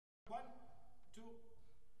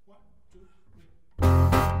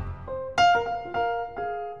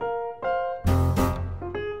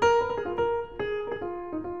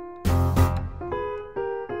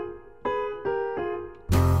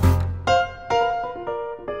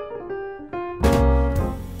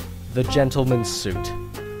The gentleman's suit,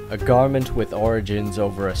 a garment with origins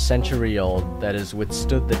over a century old that has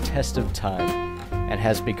withstood the test of time and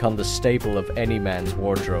has become the staple of any man's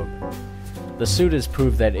wardrobe. The suit has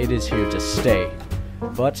proved that it is here to stay,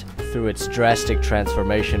 but through its drastic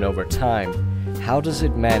transformation over time, how does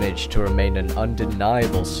it manage to remain an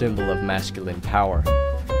undeniable symbol of masculine power?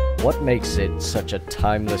 What makes it such a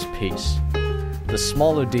timeless piece? The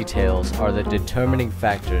smaller details are the determining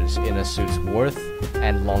factors in a suit's worth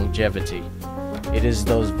and longevity. It is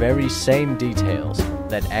those very same details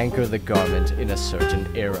that anchor the garment in a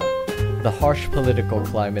certain era. The harsh political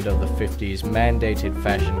climate of the 50s mandated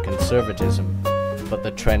fashion conservatism, but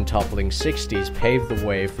the trend-toppling 60s paved the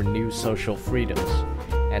way for new social freedoms,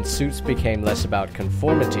 and suits became less about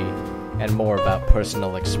conformity and more about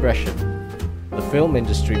personal expression. The film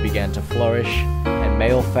industry began to flourish, and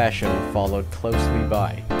male fashion followed closely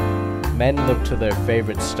by. Men looked to their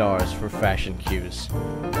favorite stars for fashion cues,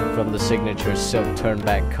 from the signature silk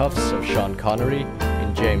turn-back cuffs of Sean Connery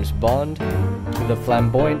in James Bond, to the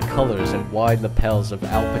flamboyant colors and wide lapels of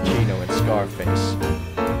Al Pacino in Scarface.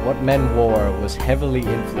 What men wore was heavily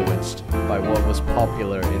influenced by what was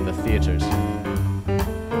popular in the theaters.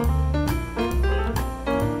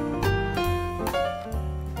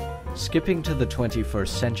 Skipping to the 21st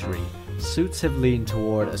century, suits have leaned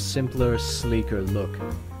toward a simpler, sleeker look,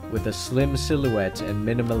 with a slim silhouette and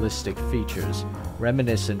minimalistic features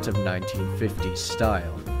reminiscent of 1950s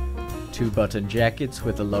style. Two-button jackets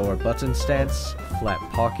with a lower button stance, flat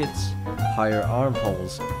pockets, higher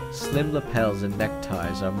armholes, slim lapels and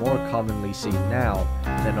neckties are more commonly seen now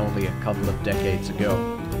than only a couple of decades ago.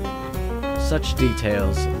 Such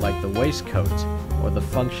details like the waistcoat or the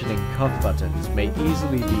functioning cuff buttons may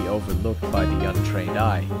easily be overlooked by the untrained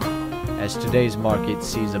eye, as today's market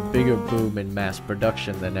sees a bigger boom in mass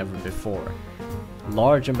production than ever before.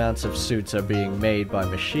 Large amounts of suits are being made by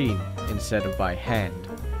machine instead of by hand,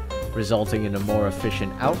 resulting in a more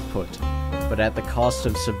efficient output, but at the cost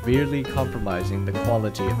of severely compromising the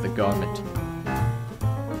quality of the garment.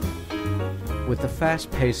 With the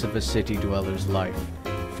fast pace of a city dweller's life,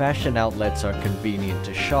 fashion outlets are convenient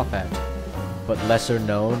to shop at, but lesser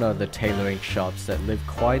known are the tailoring shops that live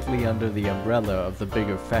quietly under the umbrella of the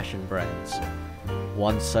bigger fashion brands.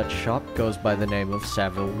 One such shop goes by the name of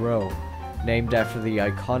Savile Row, named after the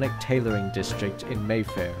iconic tailoring district in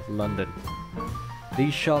Mayfair, London.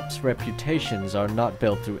 These shops' reputations are not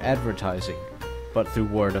built through advertising, but through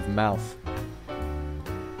word of mouth.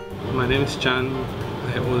 My name is Chan.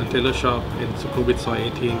 I own a tailor shop in Sukhumvit Soy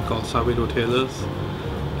 18 called Savile Row Tailors.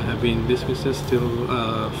 I have been in this business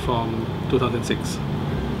from 2006.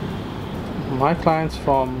 My clients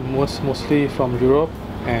mostly from Europe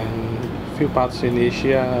and few parts in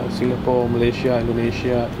Asia, Singapore, Malaysia,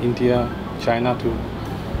 Indonesia, India, China too.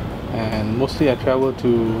 And mostly I travel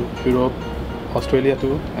to Europe, Australia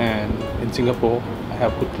too, and in Singapore I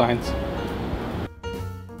have good clients.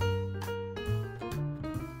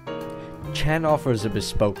 Chan offers a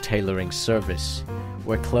bespoke tailoring service,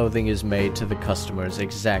 where clothing is made to the customer's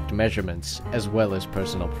exact measurements as well as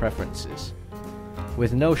personal preferences.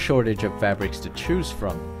 With no shortage of fabrics to choose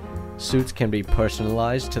from, suits can be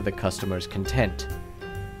personalized to the customer's content,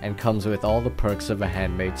 and comes with all the perks of a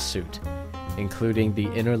handmade suit, including the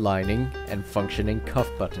inner lining and functioning cuff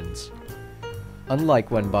buttons. Unlike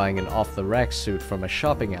when buying an off-the-rack suit from a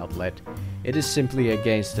shopping outlet, it is simply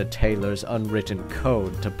against a tailor's unwritten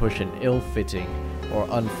code to push an ill-fitting or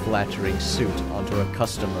unflattering suit onto a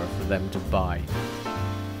customer for them to buy.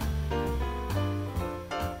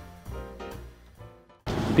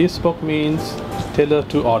 Bespoke means tailor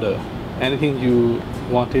to order. Anything you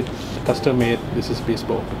wanted custom made, this is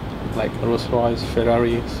bespoke. Like Rolls Royce,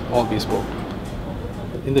 Ferraris, all bespoke.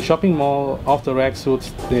 In the shopping mall, off the rack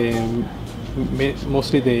suits,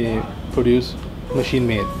 mostly they produce machine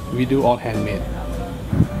made. We do all handmade.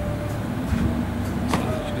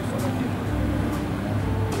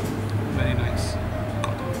 Very nice.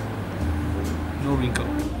 Cotton. No wrinkle.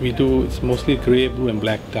 We do, it's mostly grey, blue and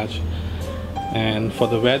black touch. And for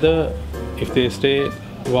the weather, if they stay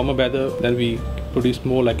warmer weather, then we produce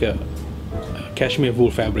more like a cashmere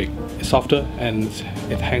wool fabric. It's softer and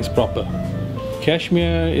it hangs proper.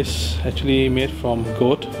 Cashmere is actually made from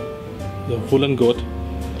goat, the woolen goat,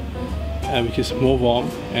 which is more warm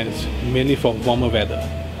and it's mainly for warmer weather.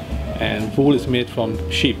 And wool is made from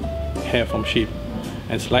sheep, hair from sheep,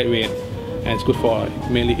 and it's lightweight and it's good for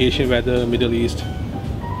mainly Asian weather, Middle East,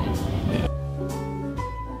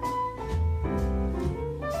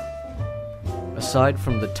 Aside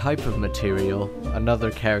from the type of material,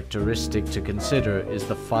 another characteristic to consider is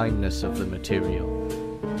the fineness of the material.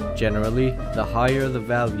 Generally, the higher the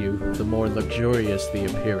value, the more luxurious the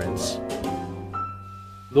appearance.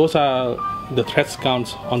 Those are the threads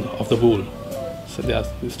counts of the wool. So they are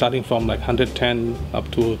starting from like 110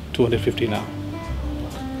 up to 250 now.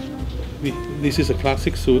 This is a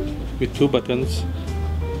classic suit with 2 buttons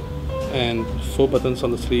and 4 buttons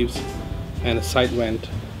on the sleeves and a side vent.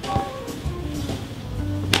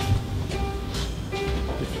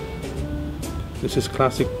 This is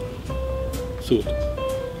classic suit,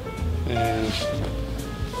 and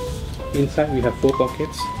inside we have 4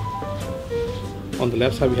 pockets. On the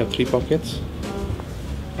left side we have 3 pockets.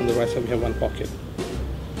 On the right side we have 1 pocket.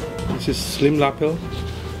 This is slim lapel,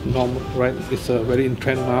 normal, right? It's very in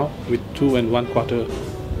trend now with 2 1/4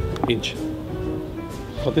 inch.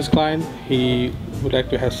 For this client, he would like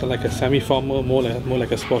to have like a semi-formal, more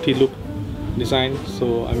like a sporty look design.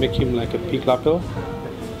 So I make him like a peak lapel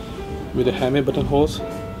with a handmade buttonholes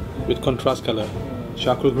with contrast color,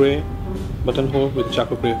 charcoal gray buttonhole with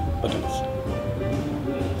charcoal gray buttons.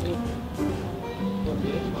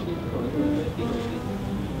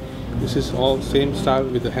 This is all same style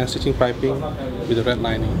with the hand stitching piping with the red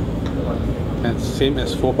lining, and same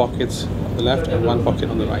as 4 pockets on the left and 1 pocket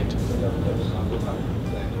on the right.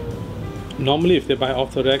 Normally if they buy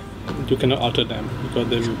off the rack, you cannot alter them because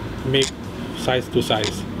they make size to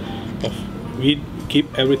size. But we keep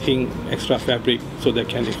everything extra fabric so they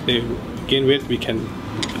can, if they gain weight, we can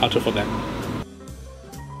alter for them.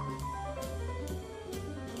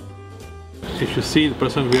 If you see the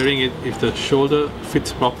person wearing it, if the shoulder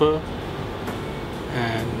fits proper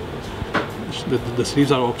and the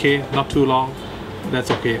sleeves are okay, not too long,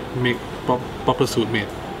 that's okay. Make proper suit made.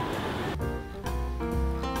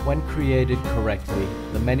 When created correctly,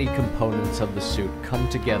 the many components of the suit come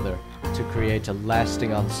together to create a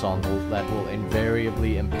lasting ensemble that will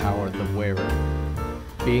invariably empower the wearer.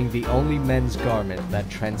 Being the only men's garment that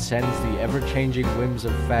transcends the ever-changing whims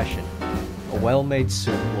of fashion, a well-made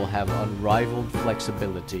suit will have unrivaled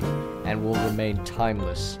flexibility and will remain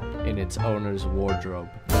timeless in its owner's wardrobe.